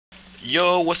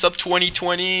Yo, what's up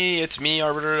 2020? It's me,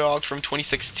 Arbiter The Dog from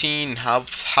 2016.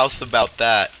 How's about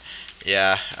that?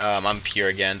 Yeah, I'm here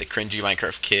again, the cringy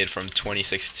Minecraft kid from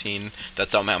 2016.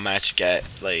 That's all my match to get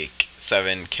like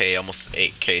 7k, almost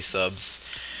 8k subs.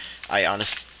 I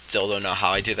honestly still don't know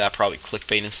how I did that, probably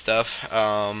clickbait and stuff.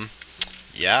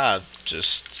 Yeah,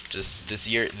 just this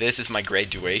year, this is my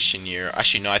graduation year.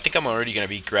 Actually, no, I think I'm already gonna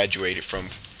be graduated from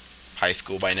high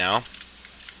school by now.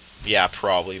 Yeah,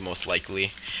 probably, most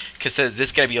likely. Because this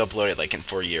is going to be uploaded, like, in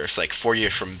 4 years. Like, 4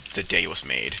 years from the day it was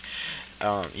made.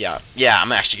 Yeah,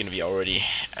 I'm actually going to be already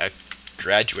a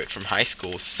graduate from high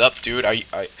school. Sup, dude? Are you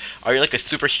like, a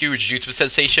super huge YouTube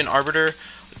sensation, Arbiter?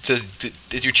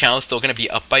 Is your channel still going to be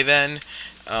up by then?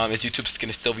 Is YouTube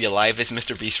going to still be alive? Is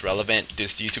Mr. Beast relevant?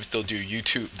 Does YouTube still do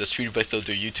YouTube? Does PewDiePie still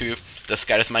do YouTube? Does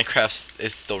Skydoes Minecraft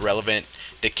is still relevant?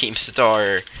 The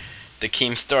Keemstar,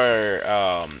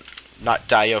 not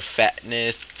die of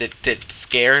fatness. Did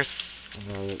Scares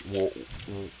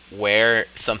wear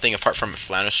something apart from a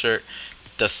flannel shirt?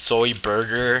 The soy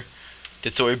burger,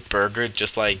 did soy burger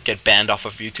just like get banned off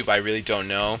of YouTube? I really don't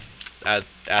know.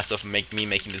 As of me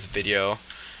making this video,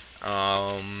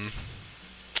 um,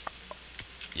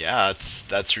 yeah,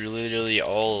 that's really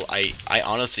all. I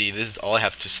honestly, this is all I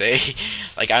have to say.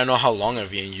 Like, I don't know how long I'll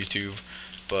be on YouTube,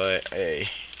 but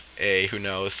hey, who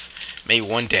knows? Maybe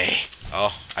one day.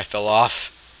 Oh, I fell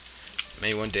off.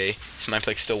 Maybe one day. Is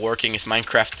Mineplex still working? Is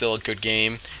Minecraft still a good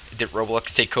game? Did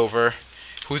Roblox take over?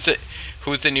 Who's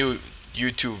the new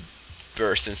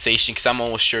YouTuber sensation? Because I'm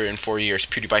almost sure in 4 years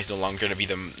PewDiePie is no longer gonna be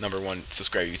the #1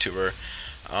 subscribed YouTuber.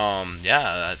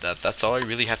 Yeah, that's all I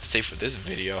really have to say for this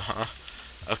video, huh?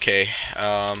 Okay.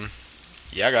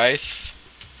 Yeah, guys.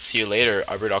 See you later.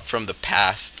 Arbiter from the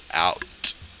past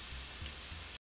out.